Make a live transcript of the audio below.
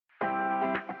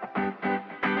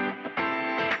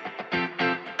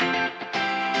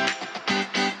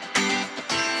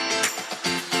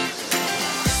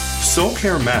Soul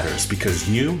care matters because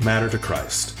you matter to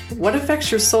Christ. What affects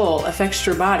your soul affects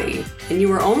your body, and you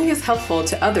are only as helpful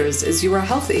to others as you are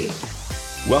healthy.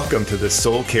 Welcome to the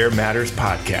Soul Care Matters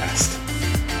podcast.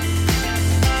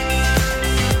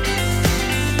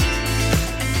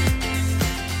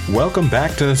 Welcome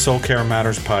back to the Soul Care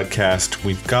Matters podcast.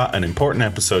 We've got an important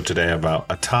episode today about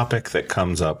a topic that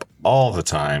comes up all the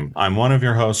time. I'm one of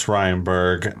your hosts, Ryan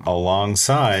Berg,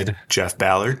 alongside Jeff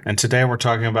Ballard. And today we're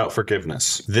talking about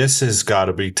forgiveness. This has got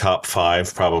to be top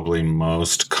 5, probably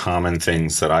most common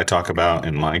things that I talk about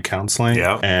in my counseling.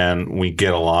 Yeah. And we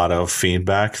get a lot of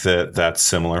feedback that that's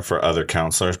similar for other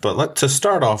counselors. But to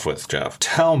start off with, Jeff,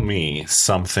 tell me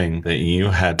something that you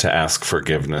had to ask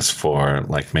forgiveness for,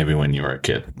 like maybe when you were a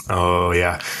kid. Oh,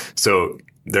 yeah. So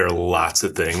there are lots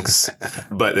of things,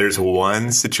 but there's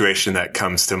one situation that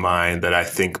comes to mind that I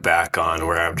think back on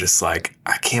where I'm just like,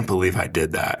 I can't believe I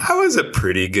did that. I was a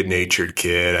pretty good-natured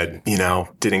kid. I,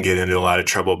 didn't get into a lot of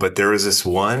trouble, but there was this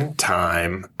one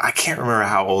time, I can't remember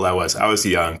how old I was. I was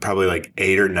young, probably like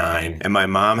 8 or 9. And my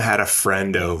mom had a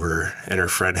friend over, and her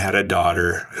friend had a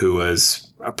daughter who was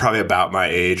probably about my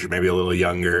age or maybe a little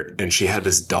younger. And she had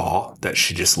this doll that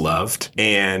she just loved.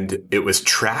 And it was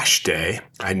trash day.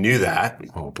 I knew that.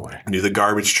 Oh, boy. I knew the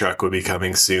garbage truck would be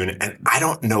coming soon. And I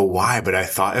don't know why, but I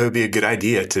thought it would be a good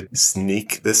idea to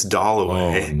sneak this doll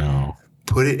away. Oh, no.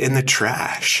 Put it in the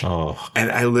trash. Oh.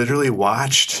 And I literally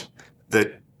watched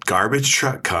the garbage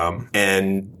truck come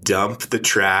and dump the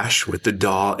trash with the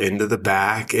doll into the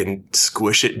back and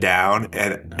squish it down.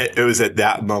 And it was at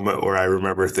that moment where I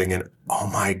remember thinking, oh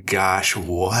my gosh,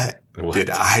 what did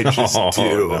I just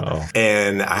do? No.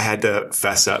 And I had to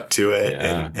fess up to it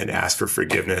and ask for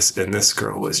forgiveness. And this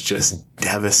girl was just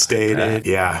devastated.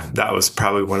 Yeah, that was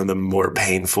probably one of the more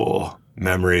painful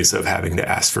memories of having to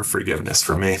ask for forgiveness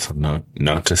for me. So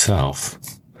note to self.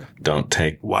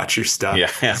 Watch your stuff.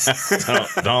 Yeah.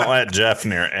 don't let Jeff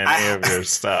near any of your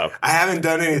stuff. I haven't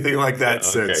done anything like that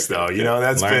since, though. Good.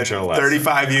 That's been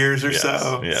 35 years or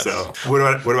so. Yes. So what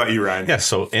about you, Ryan? Yeah.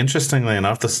 So interestingly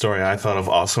enough, the story I thought of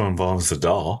also involves a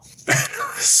doll.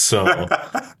 So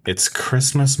it's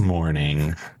Christmas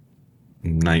morning,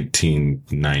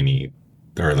 1990.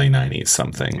 Early 90s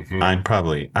something. Mm-hmm. I'm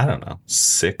probably,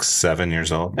 6, 7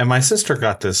 years old. And my sister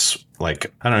got this, I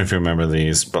don't know if you remember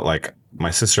these, but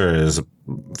my sister is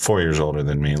 4 years older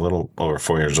than me, a little over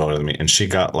 4 years older than me. And she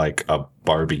got a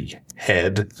Barbie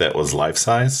head that was life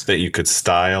size that you could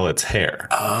style its hair.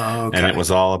 Oh, okay. And it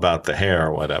was all about the hair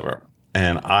or whatever.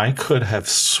 And I could have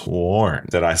sworn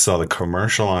that I saw the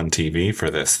commercial on TV for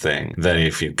this thing, that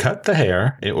if you cut the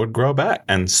hair, it would grow back.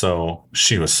 And so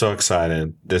she was so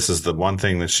excited. This is the one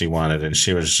thing that she wanted, and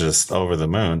she was just over the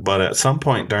moon. But at some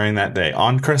point during that day,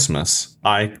 on Christmas,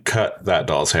 I cut that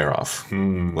doll's hair off.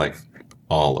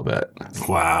 All of it.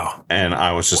 Wow. And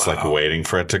I was just waiting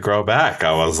for it to grow back.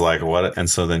 I was like, what? And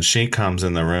so then she comes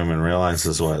in the room and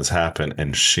realizes what has happened.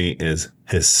 And she is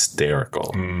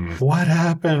hysterical. What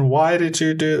happened? Why did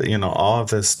you do that? All of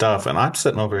this stuff. And I'm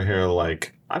sitting over here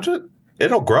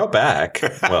it'll grow back.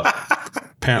 Well,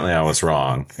 apparently I was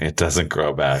wrong. It doesn't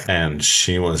grow back. And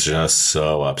she was just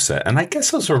so upset. And I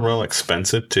guess those were real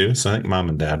expensive too. So I think mom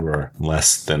and dad were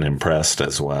less than impressed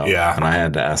as well. Yeah. And I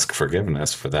had to ask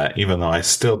forgiveness for that, even though I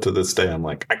still to this day, I'm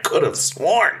like, I could have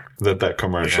sworn that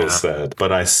commercial said,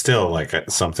 but I still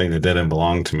something that didn't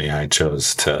belong to me. I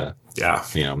chose to,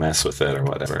 mess with it or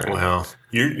whatever. Well,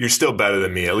 you're still better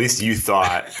than me. At least you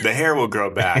thought the hair will grow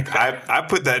back. I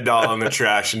put that doll in the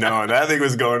trash knowing that thing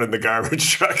was going in the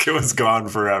garbage truck. It was gone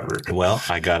forever. Well,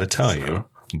 I got to tell you,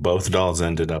 both dolls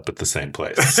ended up at the same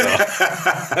place. So.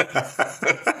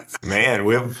 Man,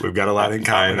 we've got a lot in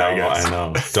common. I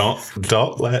know.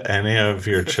 Don't let any of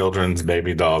your children's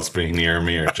baby dolls be near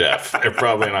me or Jeff. They're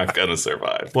probably not going to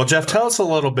survive. Well, Jeff, tell us a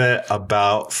little bit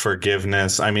about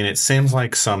forgiveness. I mean, it seems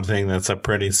like something that's a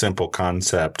pretty simple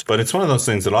concept, but it's one of those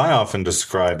things that I often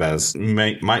describe as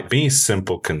might be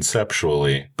simple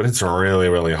conceptually, but it's really,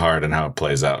 really hard in how it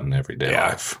plays out in everyday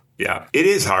life. Yeah, it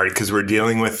is hard because we're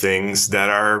dealing with things that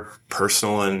are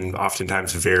personal and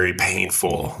oftentimes very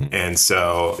painful. And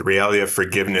so the reality of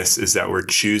forgiveness is that we're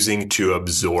choosing to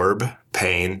absorb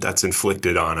pain that's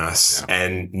inflicted on us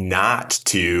and not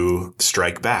to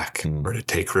strike back or to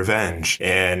take revenge.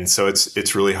 And so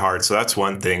it's really hard. So that's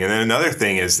one thing. And then another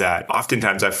thing is that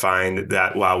oftentimes I find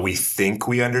that while we think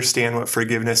we understand what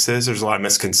forgiveness is, there's a lot of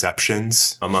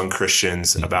misconceptions among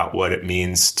Christians about what it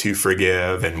means to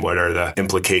forgive and what are the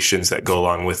implications that go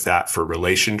along with that for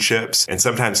relationships. And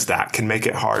sometimes that can make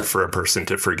it hard for a person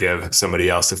to forgive somebody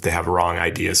else if they have wrong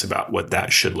ideas about what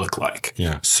that should look like.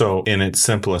 Yeah. So in its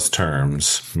simplest terms,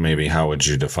 terms, maybe how would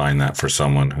you define that for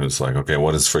someone who's like, okay,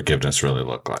 what does forgiveness really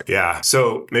look like? Yeah.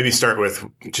 So maybe start with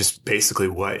just basically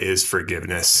what is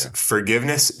forgiveness? Yeah.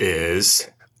 Forgiveness is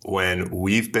when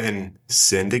we've been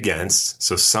sinned against,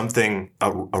 so something,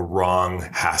 a wrong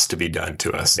has to be done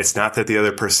to us. It's not that the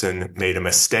other person made a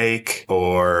mistake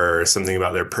or something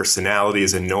about their personality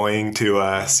is annoying to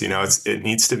us. It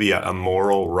needs to be a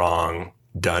moral wrong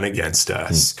done against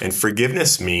us. And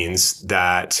forgiveness means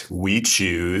that we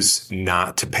choose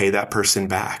not to pay that person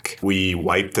back. We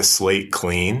wipe the slate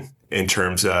clean in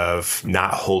terms of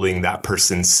not holding that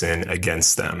person's sin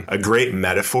against them. A great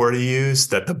metaphor to use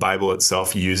that the Bible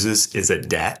itself uses is a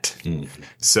debt.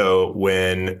 So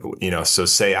so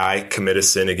say I commit a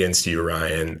sin against you,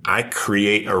 Ryan, I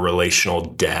create a relational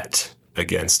debt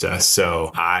against us.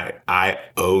 So I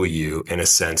owe you in a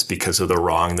sense because of the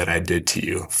wrong that I did to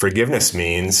you. Forgiveness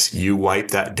means you wipe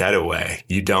that debt away.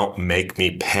 You don't make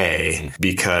me pay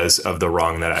because of the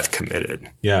wrong that I've committed.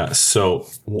 Yeah. So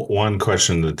one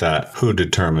question who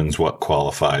determines what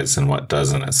qualifies and what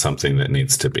doesn't as something that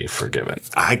needs to be forgiven?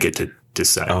 I get to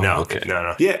decide. Oh, no. okay.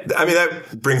 No. Yeah. I mean,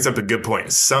 that brings up a good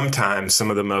point. Sometimes some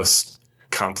of the most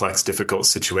complex, difficult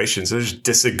situations, there's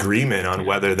disagreement on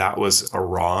whether that was a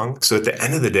wrong. So at the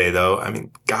end of the day, though, I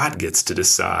mean, God gets to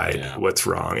decide what's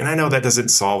wrong. And I know that doesn't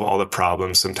solve all the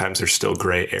problems. Sometimes there's still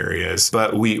gray areas,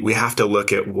 but we have to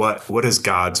look at what does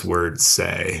God's word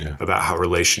say about how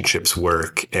relationships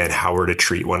work and how we're to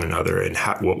treat one another and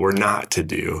what we're not to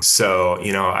do. So,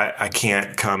 I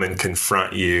can't come and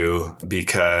confront you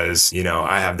because,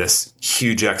 I have this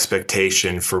huge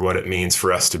expectation for what it means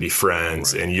for us to be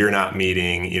friends and you're not meeting.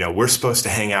 We're supposed to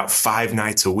hang out 5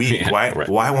 nights a week.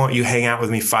 Why won't you hang out with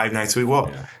me 5 nights a week?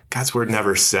 Well, God's word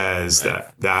never says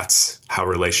that that's how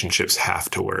relationships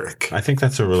have to work. I think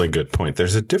that's a really good point.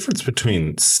 There's a difference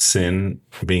between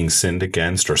being sinned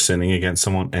against or sinning against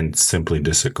someone and simply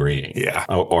disagreeing. Yeah.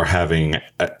 Or having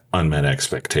unmet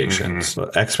expectations.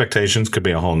 Expectations could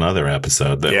be a whole nother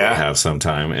episode that we have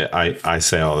sometime. I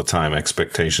say all the time,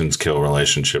 expectations kill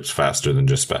relationships faster than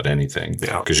just about anything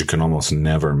because you can almost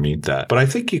never meet that. But I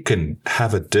think you can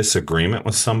have a disagreement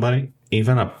with somebody,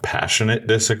 even a passionate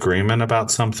disagreement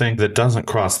about something that doesn't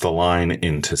cross the line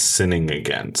into sinning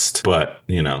against, but,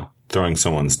 throwing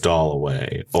someone's doll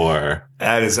away or...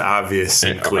 That is obvious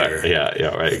and clear.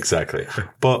 Right, exactly.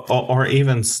 But, or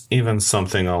even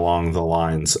something along the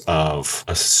lines of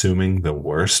assuming the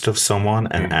worst of someone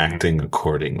and acting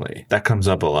accordingly. That comes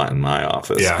up a lot in my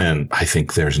office. Yeah. And I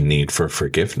think there's need for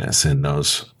forgiveness in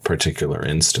those particular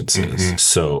instances.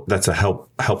 So that's a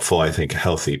helpful, I think,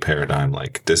 healthy paradigm,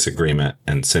 like disagreement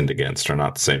and sinned against are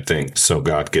not the same thing. So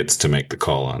God gets to make the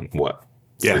call on what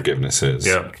forgiveness is.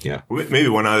 Yeah. Maybe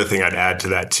one other thing I'd add to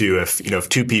that too, if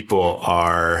two people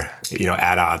are,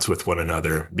 at odds with one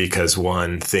another because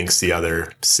one thinks the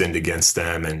other sinned against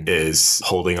them and is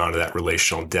holding on to that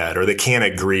relational debt, or they can't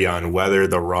agree on whether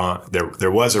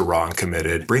there was a wrong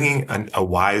committed, bringing a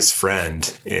wise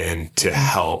friend in to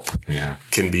help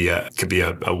can be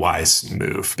a wise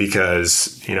move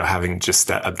because, having just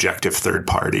that objective third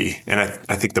party. And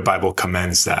I think the Bible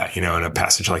commends that, in a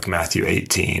passage like Matthew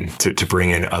 18 to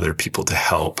bring in other people to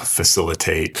help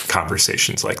facilitate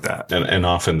conversations like that. And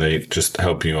often they just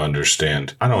help you understand.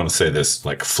 I don't want to say this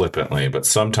like flippantly, but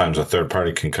sometimes a third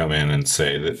party can come in and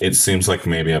say that it seems like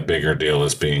maybe a bigger deal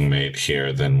is being made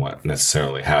here than what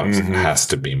necessarily has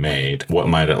to be made. What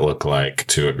might it look like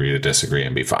to agree to disagree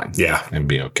and be fine? Yeah. And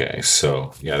be okay.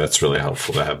 So that's really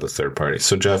helpful to have the third party.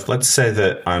 So Jeff, let's say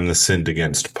that I'm the sinned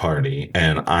against party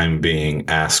and I'm being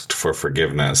asked for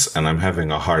forgiveness and I'm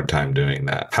having a hard time doing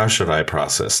that. How should I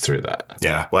process through that?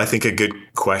 Yeah. Well, I think a good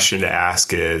question to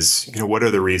ask is, what are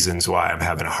the reasons why I'm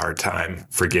having a hard time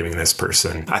forgiving this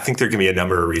person? I think there can be a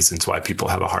number of reasons why people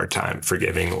have a hard time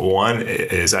forgiving. One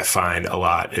is I find a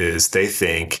lot is they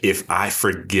think if I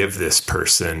forgive this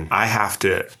person, I have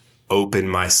to open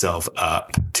myself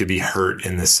up to be hurt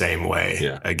in the same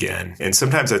way again. And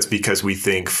sometimes that's because we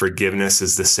think forgiveness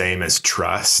is the same as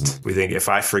trust. We think if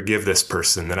I forgive this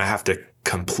person, then I have to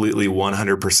completely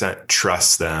 100%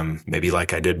 trust them, maybe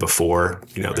like I did before,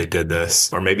 they did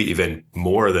this, or maybe even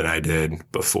more than I did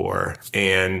before.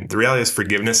 And the reality is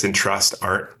forgiveness and trust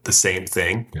aren't the same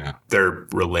thing. Yeah. They're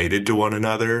related to one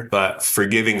another, but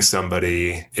forgiving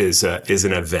somebody is an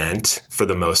event. For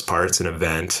the most part, it's an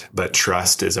event, but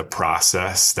trust is a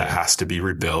process that has to be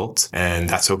rebuilt, and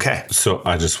that's okay. So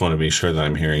I just want to be sure that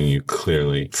I'm hearing you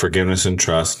clearly. Forgiveness and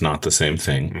trust, not the same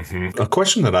thing. A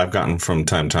question that I've gotten from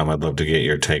time to time I'd love to get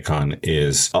your take on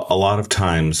is a lot of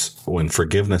times when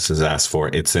forgiveness is asked for,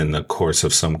 it's in the course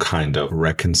of some kind of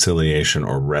reconciliation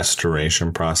or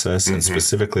restoration process. And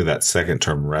specifically that second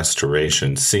term,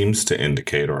 restoration, seems to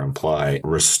indicate or imply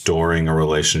restoring a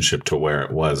relationship to where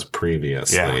it was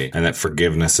previously. And that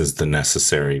forgiveness is the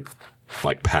necessary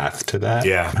path to that.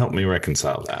 Help me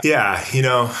reconcile that.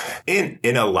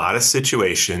 In a lot of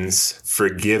situations,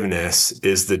 forgiveness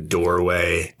is the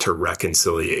doorway to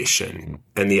reconciliation.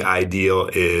 And the ideal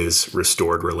is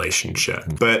restored relationship.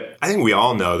 But I think we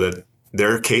all know that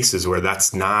there are cases where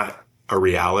that's not a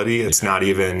reality. It's not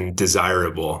even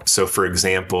desirable. So for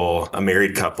example, a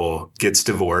married couple gets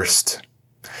divorced,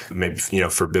 maybe,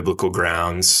 for biblical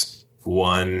grounds.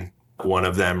 One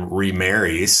of them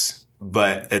remarries.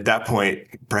 But at that point,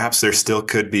 perhaps there still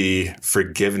could be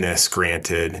forgiveness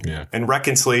granted and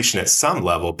reconciliation at some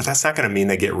level, but that's not going to mean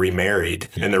they get remarried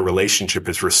and their relationship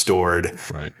is restored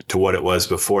to what it was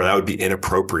before. That would be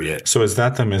inappropriate. So is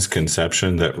that the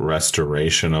misconception that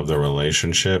restoration of the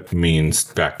relationship means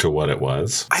back to what it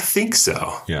was? I think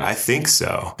so. I think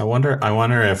so. I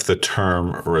wonder if the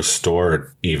term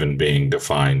restored even being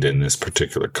defined in this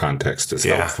particular context is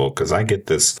helpful, because I get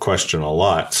this question a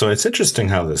lot. So it's interesting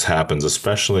how this happens,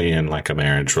 especially in a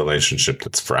marriage relationship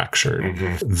that's fractured.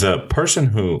 The person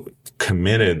who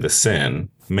committed the sin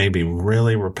may be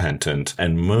really repentant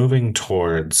and moving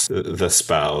towards the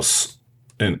spouse.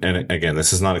 And again,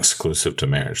 this is not exclusive to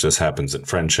marriage. This happens in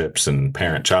friendships and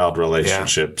parent-child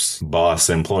relationships,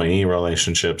 boss-employee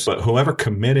relationships. But whoever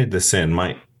committed the sin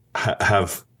might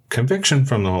have conviction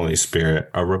from the Holy Spirit,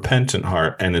 a repentant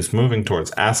heart, and is moving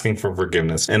towards asking for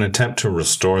forgiveness in an attempt to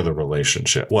restore the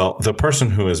relationship. Well, the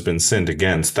person who has been sinned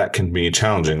against, that can be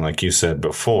challenging. Like you said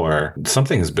before,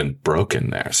 something has been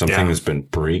broken there. Something has been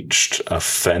breached.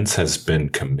 Offense has been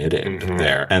committed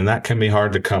there. And that can be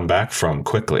hard to come back from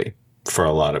quickly for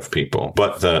a lot of people.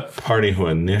 But the party who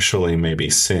initially maybe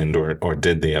sinned or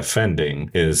did the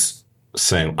offending is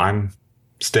saying, I'm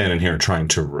standing here trying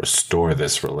to restore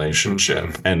this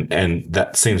relationship. And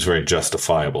that seems very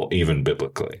justifiable, even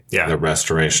biblically. The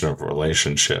restoration of a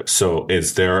relationship. So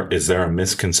is there a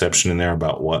misconception in there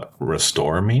about what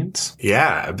restore means?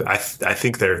 I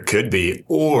think there could be.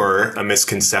 Or a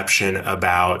misconception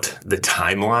about the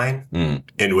timeline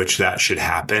in which that should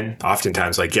happen.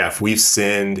 Oftentimes, if we've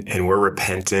sinned and we're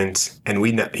repentant and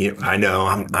we know, I know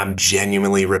I'm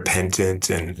genuinely repentant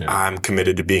and I'm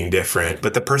committed to being different,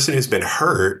 but the person who's been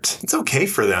hurt, it's okay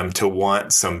for them to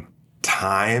want some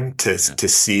time to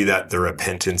see that the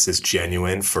repentance is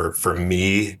genuine, for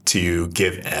me to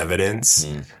give evidence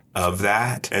of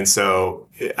that. And so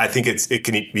I think it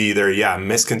can be either, a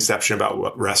misconception about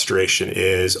what restoration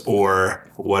is, or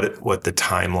what the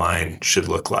timeline should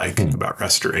look like about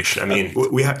restoration. I mean,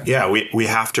 we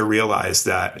have to realize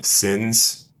that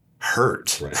sins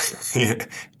hurt.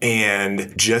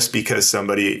 And just because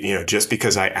just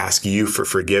because I ask you for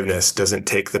forgiveness doesn't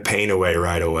take the pain away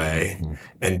right away,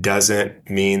 and doesn't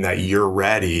mean that you're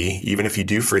ready, even if you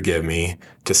do forgive me,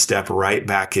 to step right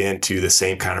back into the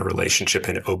same kind of relationship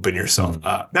and open yourself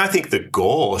up. Now, I think the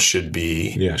goal should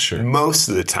be, most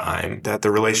of the time, that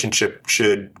the relationship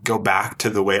should go back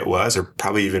to the way it was, or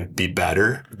probably even be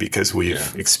better, because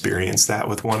we've experienced that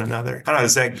with one another. I don't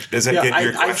know, does that get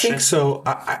your question? I think so.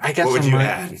 I guess what would you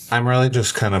add? I'm really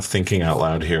just kind of thinking out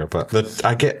loud here, but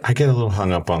I get a little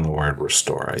hung up on the word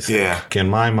restore, I think. In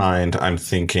my mind, I'm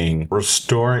thinking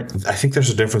restoring. I think there's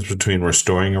a difference between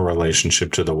restoring a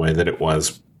relationship to the way that it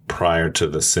was prior to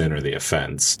the sin or the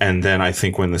offense. And then I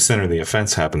think when the sin or the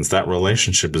offense happens, that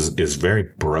relationship is very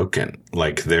broken.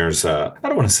 There's I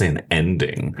don't want to say an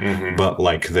ending, but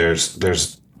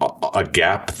there's a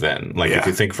gap then. If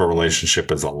you think of a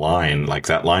relationship as a line,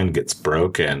 that line gets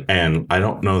broken. And I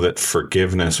don't know that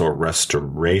forgiveness or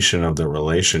restoration of the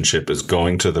relationship is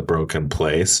going to the broken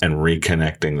place and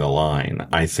reconnecting the line.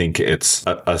 I think it's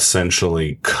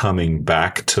essentially coming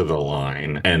back to the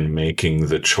line and making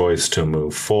the choice to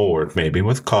move forward, maybe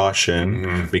with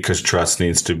caution, because trust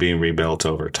needs to be rebuilt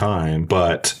over time.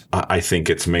 But I think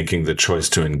it's making the choice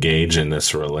to engage in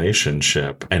this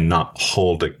relationship and not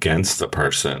hold against the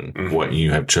person what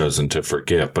you have chosen to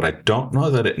forgive. But I don't know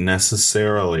that it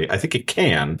necessarily, I think it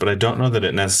can, but I don't know that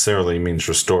it necessarily means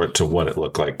restore it to what it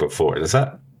looked like before. Does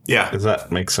that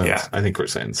make sense? Yeah. I think we're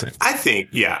saying the same. I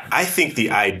think the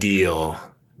ideal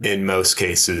in most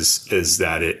cases is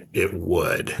that it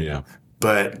would. Yeah.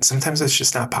 But sometimes that's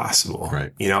just not possible.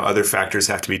 Right. Other factors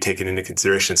have to be taken into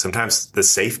consideration. Sometimes the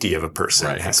safety of a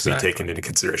person has to be taken into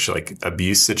consideration, like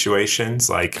abuse situations.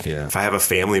 If I have a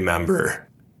family member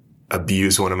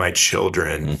abuse one of my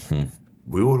children,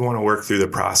 we would want to work through the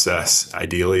process,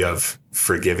 ideally, of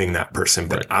forgiving that person.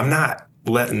 But I'm not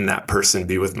letting that person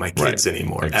be with my kids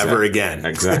anymore, ever again.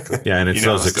 Exactly. Yeah, and it's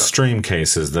those extreme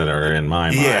cases that are in my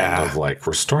mind of like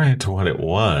restoring it to what it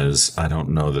was. I don't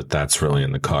know that that's really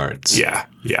in the cards. Yeah,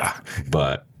 yeah.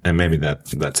 But, and maybe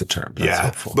that's a term. That's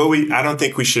helpful. But I don't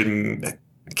think we should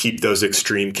keep those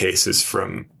extreme cases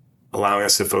from allowing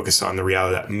us to focus on the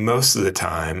reality that most of the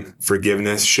time,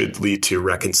 forgiveness should lead to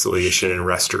reconciliation and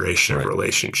restoration of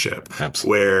relationship. Absolutely.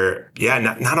 Where,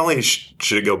 not only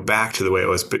should it go back to the way it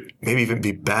was, but maybe even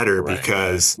be better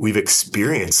because we've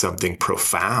experienced something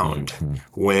profound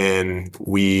when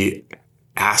we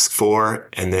ask for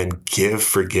and then give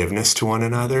forgiveness to one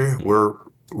another. We're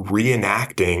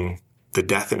reenacting the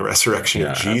death and resurrection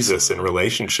of Jesus in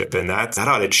relationship. And that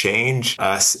ought to change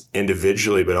us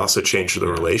individually, but also change the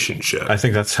relationship. I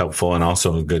think that's helpful and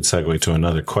also a good segue to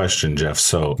another question, Jeff.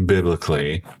 So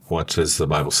biblically, what does the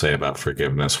Bible say about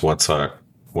forgiveness? What's our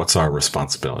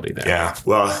responsibility there? Yeah.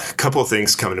 Well, a couple of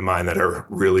things come to mind that are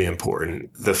really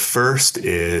important. The first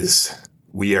is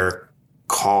we are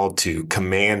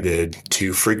commanded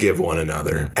to forgive one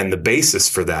another. And the basis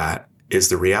for that is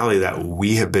the reality that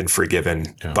we have been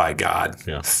forgiven by God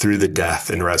through the death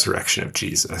and resurrection of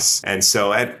Jesus. And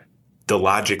so the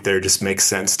logic there just makes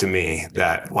sense to me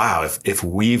that, wow, if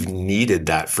we've needed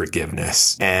that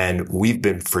forgiveness and we've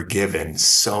been forgiven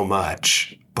so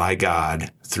much by God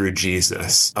through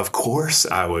Jesus, of course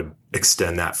I would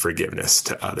extend that forgiveness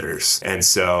to others. And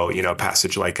so, a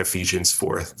passage like Ephesians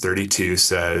 4:32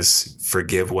 says,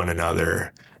 forgive one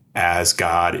another as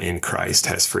God in Christ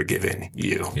has forgiven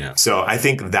you. Yeah. So I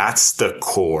think that's the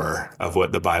core of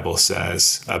what the Bible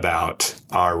says about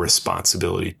our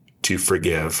responsibility to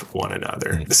forgive one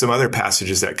another. Some other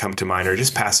passages that come to mind are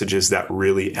just passages that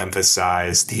really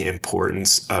emphasize the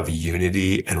importance of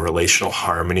unity and relational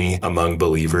harmony among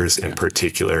believers in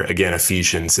particular. Again,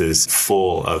 Ephesians is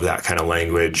full of that kind of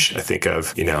language. I think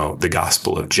of, the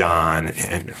Gospel of John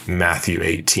and Matthew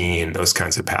 18, those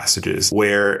kinds of passages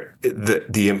where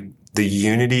the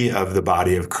unity of the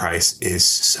body of Christ is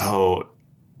so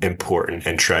important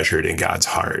and treasured in God's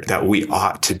heart that we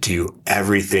ought to do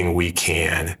everything we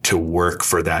can to work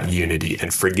for that unity.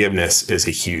 And forgiveness is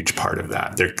a huge part of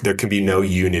that. There can be no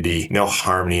unity, no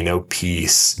harmony, no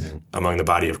peace among the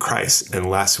body of Christ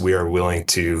unless we are willing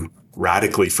to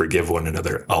radically forgive one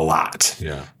another a lot.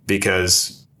 Yeah.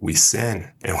 Because we sin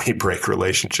and we break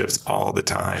relationships all the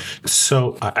time.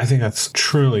 So I think that's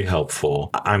truly helpful.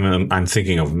 I'm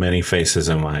thinking of many faces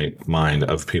in my mind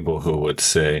of people who would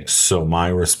say, so my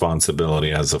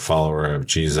responsibility as a follower of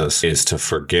Jesus is to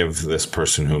forgive this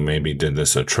person who maybe did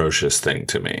this atrocious thing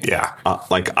to me. Yeah.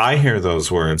 I hear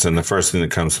those words and the first thing that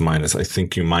comes to mind is I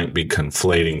think you might be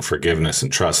conflating forgiveness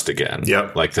and trust again.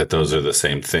 Yep. Like that those are the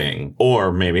same thing.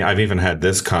 Or maybe I've even had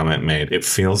this comment made. It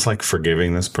feels like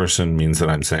forgiving this person means that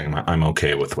I'm saying I'm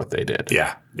okay with what they did.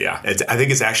 Yeah. Yeah. I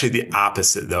think it's actually the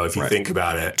opposite, though, if you think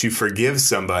about it. To forgive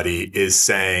somebody is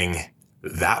saying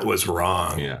that was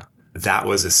wrong. Yeah. That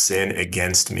was a sin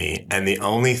against me. And the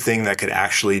only thing that could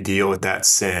actually deal with that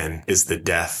sin is the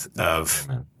death of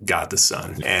God the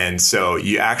Son. Yeah. And so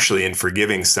you actually, in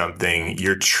forgiving something,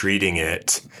 you're treating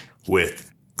it with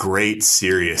great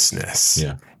seriousness.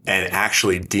 Yeah. And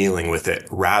actually dealing with it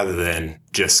rather than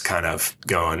just kind of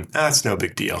going, it's no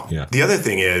big deal. Yeah. The other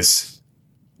thing is,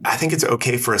 I think it's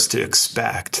okay for us to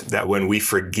expect that when we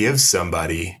forgive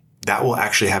somebody, that will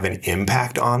actually have an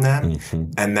impact on them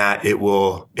and that it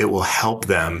will help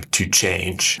them to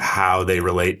change how they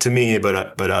relate to me, but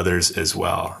others as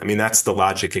well. I mean, that's the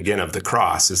logic again of the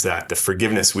cross is that the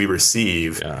forgiveness we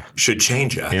receive should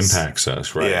change us. Impacts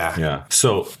us, right? Yeah.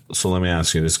 So let me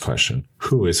ask you this question.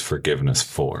 Who is forgiveness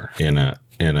for in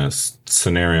a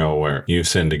scenario where you've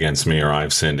sinned against me or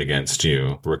I've sinned against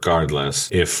you? Regardless,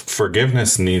 if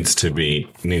forgiveness needs to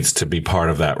be part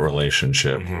of that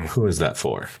relationship, who is that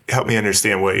for? Help me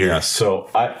understand what you're... Yeah, so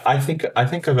I think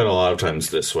of it a lot of times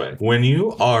this way.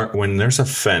 When there's a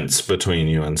fence between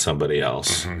you and somebody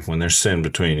else, when there's sin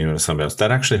between you and somebody else,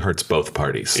 that actually hurts both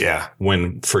parties. Yeah.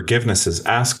 When forgiveness is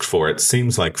asked for, it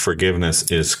seems like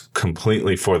forgiveness is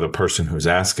completely for the person who's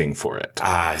asking for it.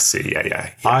 I see.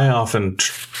 Yeah. I often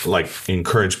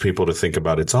encourage people to think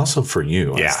about it's also for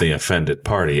you as the offended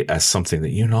party as something that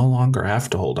you no longer have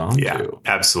to hold on to.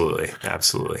 Absolutely.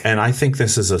 And I think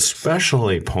this is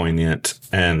especially poignant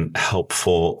and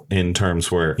helpful in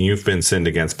terms where you've been sinned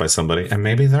against by somebody and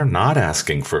maybe they're not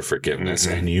asking for forgiveness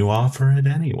and you offer it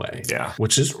anyway. Yeah.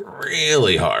 Which is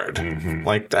really hard.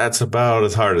 Like that's about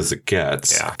as hard as it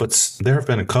gets. Yeah. But there have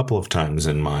been a couple of times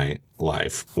in my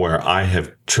life where I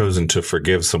have chosen to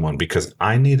forgive someone because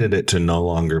I needed it to no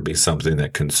longer longer be something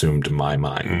that consumed my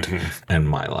mind and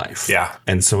my life. Yeah.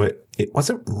 And so it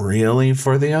wasn't really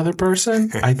for the other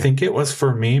person. I think it was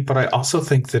for me, but I also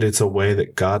think that it's a way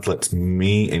that God lets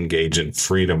me engage in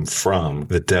freedom from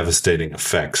the devastating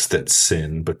effects that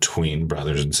sin between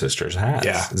brothers and sisters has.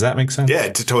 Yeah. Does that make sense? Yeah,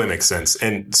 it totally makes sense.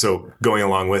 And so going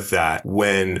along with that,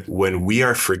 when we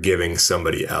are forgiving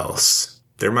somebody else,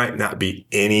 there might not be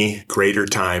any greater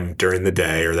time during the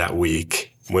day or that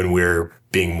week when we're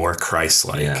being more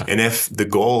Christ-like. Yeah. And if the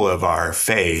goal of our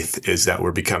faith is that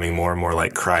we're becoming more and more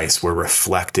like Christ, we're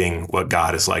reflecting what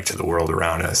God is like to the world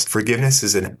around us. Forgiveness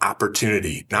is an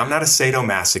opportunity. Now, I'm not a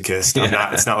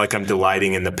sadomasochist. It's not like I'm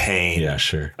delighting in the pain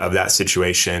of that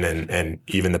situation and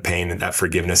even the pain that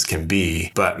forgiveness can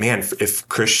be. But man, if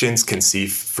Christians can see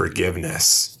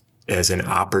forgiveness as an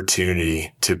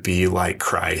opportunity to be like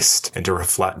Christ and to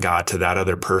reflect God to that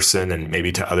other person and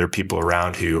maybe to other people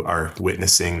around who are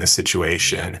witnessing the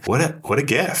situation. What a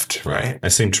gift, right? I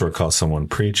seem to recall someone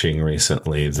preaching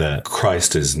recently that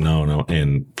Christ is known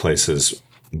in places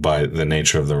by the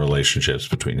nature of the relationships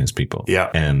between his people.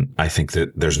 Yeah. And I think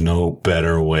that there's no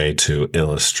better way to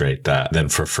illustrate that than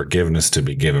for forgiveness to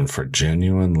be given for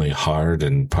genuinely hard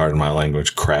and, pardon my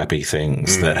language, crappy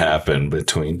things that happen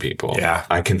between people. Yeah.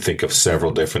 I can think of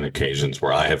several different occasions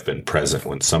where I have been present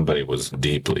when somebody was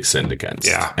deeply sinned against.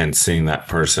 Yeah. And seeing that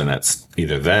person at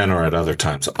either then or at other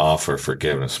times offer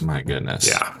forgiveness. My goodness.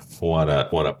 Yeah. What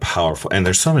a powerful, and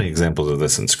there's so many examples of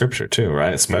this in scripture too,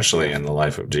 right? Especially in the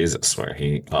life of Jesus where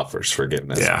he offers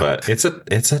forgiveness. Yeah. But it's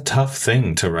a tough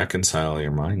thing to reconcile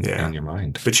your mind in your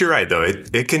mind. But you're right though.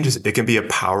 It can be a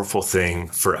powerful thing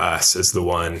for us as the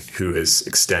one who is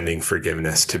extending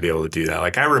forgiveness to be able to do that.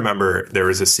 Like I remember there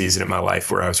was a season in my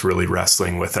life where I was really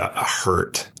wrestling with a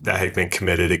hurt that had been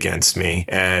committed against me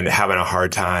and having a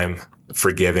hard time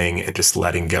forgiving and just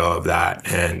letting go of that.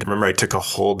 And I remember I took a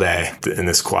whole day in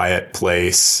this quiet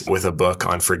place with a book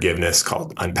on forgiveness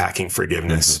called Unpacking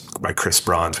Forgiveness by Chris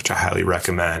Bronze, which I highly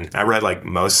recommend. I read like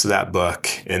most of that book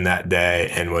in that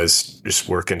day and was just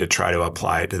working to try to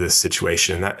apply it to this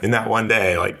situation. In that one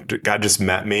day, like God just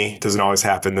met me. It doesn't always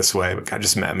happen this way, but God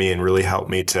just met me and really helped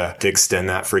me to extend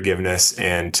that forgiveness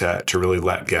and to really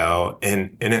let go.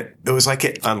 And it was like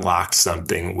it unlocked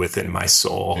something within my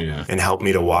soul and helped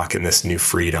me to walk in this new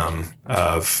freedom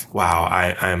of, wow,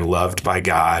 I am loved by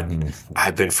God.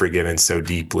 I've been forgiven so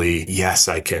deeply. Yes,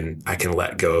 I can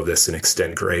let go of this and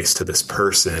extend grace to this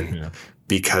person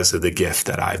because of the gift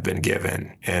that I've been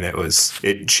given. And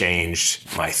it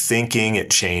changed my thinking. It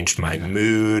changed my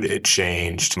mood. It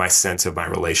changed my sense of my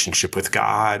relationship with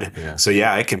God. Yeah. So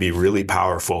it can be really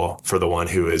powerful for the one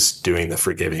who is doing the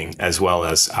forgiving as well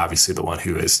as obviously the one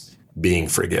who is being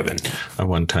forgiven. I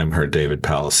one time heard David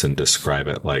Pallison describe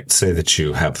it like, say that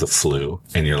you have the flu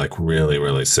and you're like really,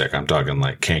 really sick. I'm talking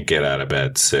like can't get out of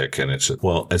bed, sick. And it's just,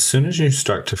 well, as soon as you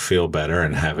start to feel better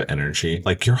and have energy,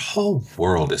 like your whole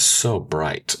world is so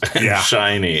bright and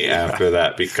shiny after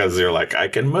that because you're like, I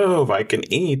can move, I can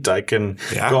eat, I can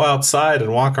go outside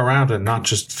and walk around and not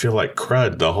just feel like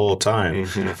crud the whole time.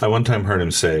 I one time heard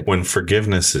him say, when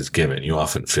forgiveness is given, you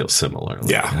often feel similarly.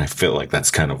 Yeah. And I feel like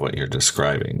that's kind of what you're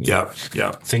describing. Yeah.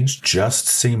 Things just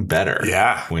seem better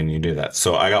when you do that.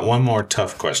 So I got one more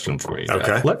tough question for you.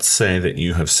 Okay. Let's say that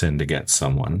you have sinned against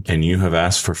someone and you have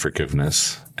asked for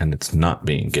forgiveness and it's not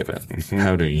being given.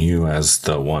 How do you, as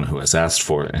the one who has asked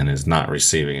for it and is not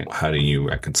receiving it, how do you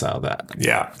reconcile that?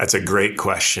 Yeah, that's a great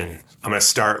question. I'm going to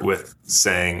start with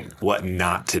saying what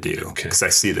not to do because I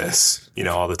see this,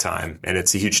 all the time, and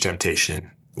it's a huge temptation.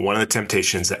 One of the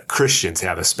temptations that Christians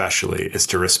have especially is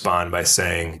to respond by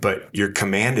saying, but you're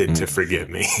commanded to forgive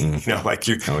me. Like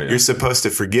you're supposed to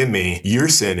forgive me. You're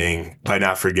sinning by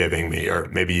not forgiving me. Or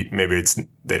maybe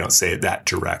they don't say it that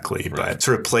directly, but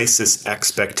sort of place this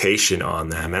expectation on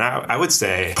them. And I would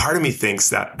say part of me thinks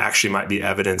that actually might be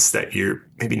evidence that you're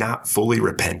maybe not fully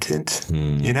repentant,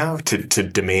 to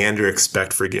demand or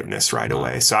expect forgiveness right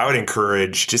away. So I would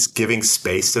encourage just giving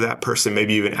space to that person,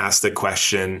 maybe even ask the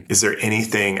question, is there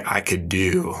anything I could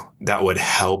do that would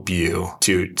help you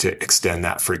to extend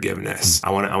that forgiveness? I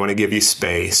want to give you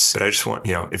space, but I just want,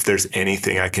 if there's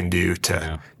anything I can do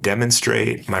to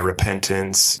demonstrate my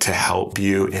repentance to help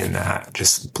you in that,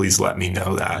 just please let me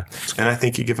know that. And I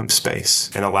think you give them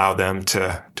space and allow them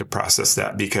to process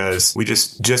that, because we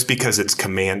just because it's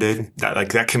commanded,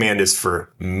 that command is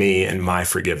for me and my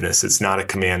forgiveness. It's not a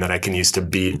command that I can use to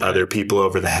beat other people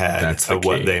over the head of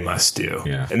what they must do.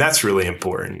 Yeah. And that's really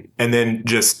important. And then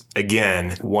just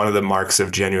again, one of the marks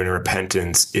of genuine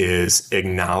repentance is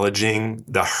acknowledging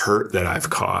the hurt that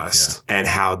I've caused and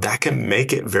how that can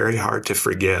make it very hard to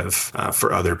forgive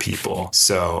for other people.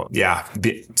 So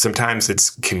sometimes it's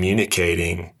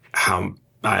communicating how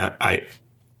I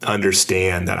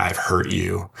understand that I've hurt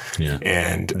you. Yeah.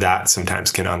 And that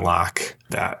sometimes can unlock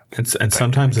that. And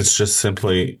sometimes it's just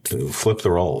simply flip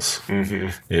the roles. Mm-hmm.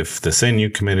 If the sin you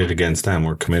committed against them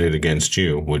were committed against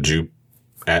you, would you,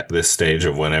 at this stage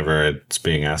of whenever it's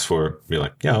being asked for, be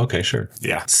like, yeah, okay, sure.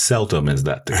 Yeah. Seldom is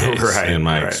that the case in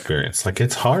my experience. Like,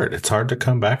 it's hard. It's hard to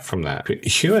come back from that.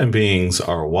 Human beings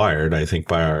are wired, I think,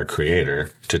 by our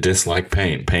creator to dislike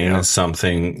pain. Pain is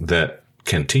something that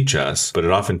can teach us, but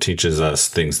it often teaches us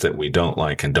things that we don't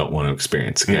like and don't want to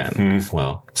experience again. Mm-hmm.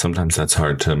 Well, sometimes that's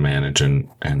hard to manage and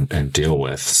deal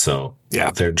with. So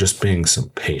they're just being some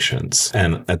patience.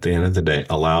 And at the end of the day,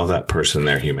 allow that person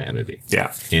their humanity.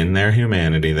 Yeah. In their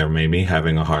humanity, they're maybe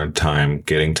having a hard time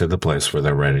getting to the place where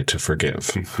they're ready to forgive.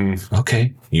 Mm-hmm.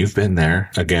 Okay, you've been there.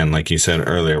 Again, like you said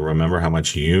earlier, remember how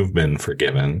much you've been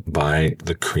forgiven by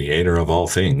the creator of all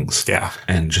things. Yeah.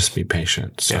 And just be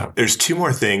patient. So. Yeah. There's two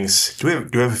more things. Do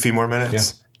we have a few more minutes?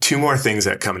 Yeah. Two more things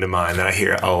that come to mind that I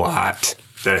hear a lot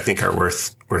that I think are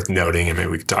worth noting, and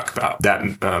maybe we could talk about that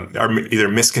are either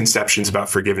misconceptions about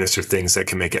forgiveness or things that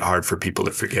can make it hard for people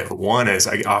to forgive. One is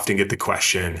I often get the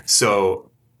question,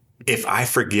 so if I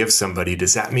forgive somebody,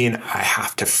 does that mean I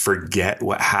have to forget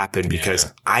what happened?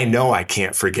 Because I know I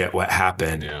can't forget what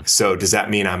happened. Yeah. So does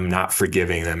that mean I'm not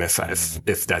forgiving them if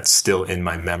that's still in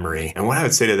my memory? And what I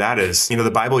would say to that is, the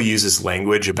Bible uses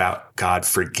language about God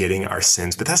forgetting our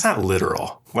sins, but that's not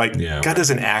literal. Like, God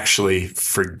doesn't actually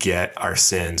forget our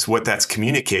sins. What that's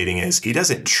communicating is he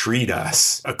doesn't treat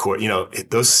us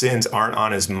those sins aren't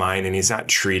on his mind, and he's not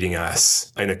treating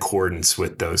us in accordance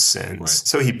with those sins. Right.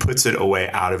 So he puts it away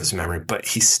out of his memory, but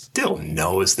he still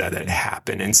knows that it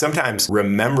happened. And sometimes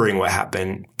remembering what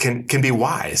happened can be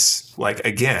wise. Like,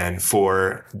 again,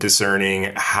 for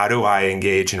discerning, how do I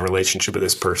engage in relationship with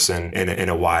this person in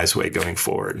a wise way going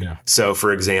forward? Yeah. So,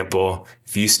 for example,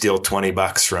 if you steal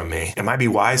 $20 from me, it might be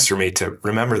wise for me to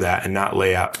remember that and not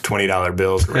lay out $20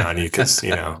 bills around you because,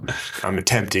 I'm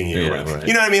tempting you. Yeah, right.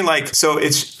 You know what I mean? Like, so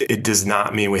it does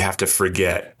not mean we have to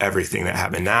forget everything that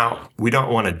happened. Now, we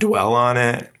don't want to dwell on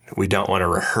it. We don't want to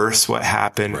rehearse what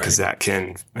happened because that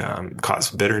can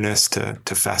cause bitterness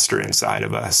to fester inside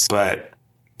of us. But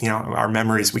our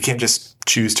memories, we can't just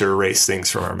choose to erase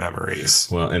things from our memories.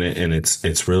 Well, and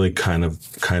it's really kind of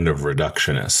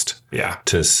reductionist. Yeah.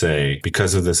 To say,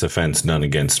 because of this offense done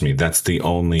against me, that's the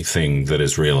only thing that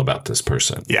is real about this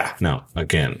person. Yeah. Now,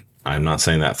 again, I'm not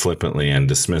saying that flippantly and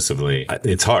dismissively.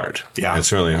 It's hard. Yeah.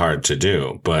 It's really hard to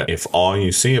do. But if all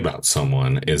you see about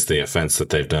someone is the offense that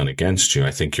they've done against you,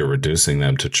 I think you're reducing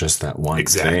them to just that one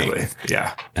thing.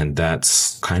 Yeah. And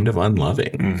that's kind of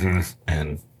unloving. Mm-hmm.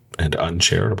 And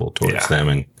uncharitable towards them,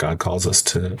 and God calls us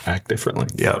to act differently.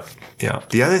 Yep. Yeah.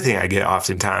 The other thing I get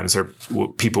oftentimes are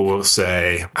people will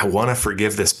say, I want to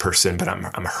forgive this person, but I'm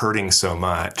hurting so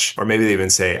much. Or maybe they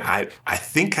even say, I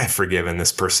think I've forgiven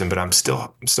this person, but I'm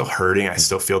still hurting. I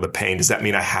still feel the pain. Does that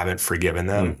mean I haven't forgiven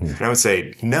them? Mm-hmm. And I would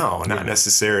say, no, not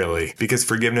necessarily, because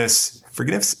forgiveness,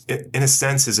 in a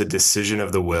sense, is a decision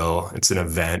of the will. It's an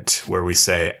event where we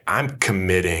say, I'm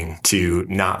committing to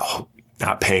not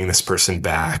paying this person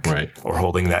back or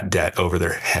holding that debt over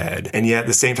their head. And yet at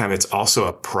the same time, it's also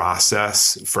a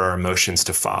process for our emotions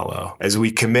to follow. As we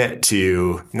commit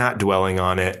to not dwelling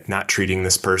on it, not treating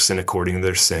this person according to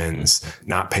their sins,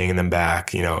 not paying them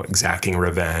back, exacting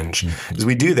revenge. Mm-hmm. As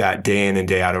we do that day in and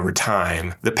day out over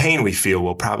time, the pain we feel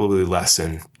will probably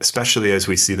lessen, especially as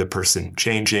we see the person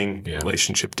changing,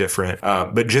 relationship different.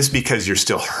 But just because you're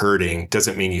still hurting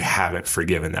doesn't mean you haven't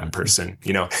forgiven that person.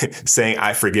 Saying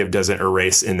I forgive doesn't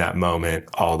erase in that moment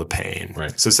all the pain.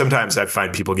 Right. So sometimes I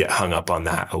find people get hung up on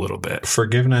that a little bit.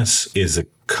 Forgiveness is a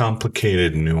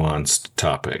complicated, nuanced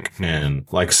topic. And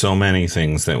like so many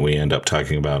things that we end up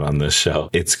talking about on this show,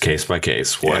 it's case by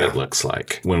case what it looks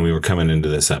like. When we were coming into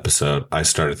this episode, I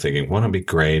started thinking, wouldn't it be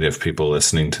great if people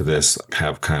listening to this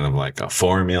have kind of like a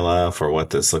formula for what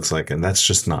this looks like? And that's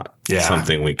just not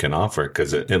something we can offer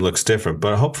because it looks different.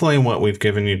 But hopefully what we've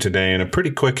given you today, and a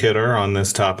pretty quick hitter on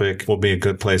this topic, will be a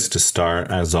good place to start.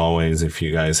 As always, if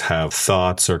you guys have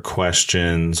thoughts or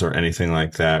questions or anything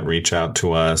like that, reach out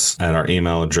to us at our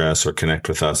email address or connect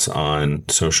with us on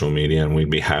social media, and we'd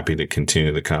be happy to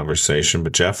continue the conversation.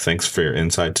 But Jeff, thanks for your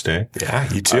insight today.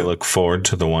 Yeah, you too. I look forward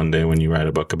to the one day when you write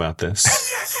a book about this.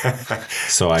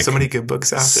 So many good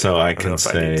books out there. So I can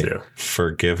say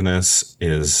forgiveness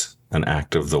is an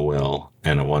act of the will,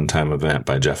 and a one-time event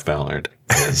by Jeff Ballard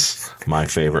is my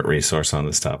favorite resource on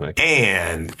this topic.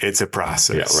 And it's a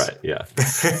process. Yeah, right.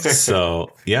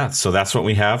 Yeah. So that's what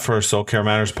we have for our Soul Care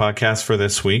Matters podcast for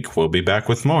this week. We'll be back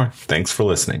with more. Thanks for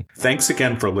listening. Thanks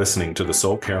again for listening to the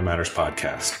Soul Care Matters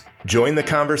podcast. Join the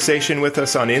conversation with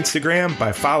us on Instagram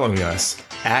by following us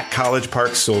at College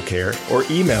Park Soul Care or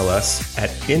email us at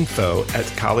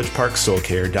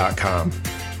info@collegeparksoulcare.com.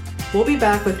 We'll be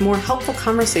back with more helpful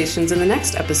conversations in the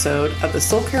next episode of the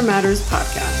Soul Care Matters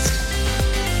podcast.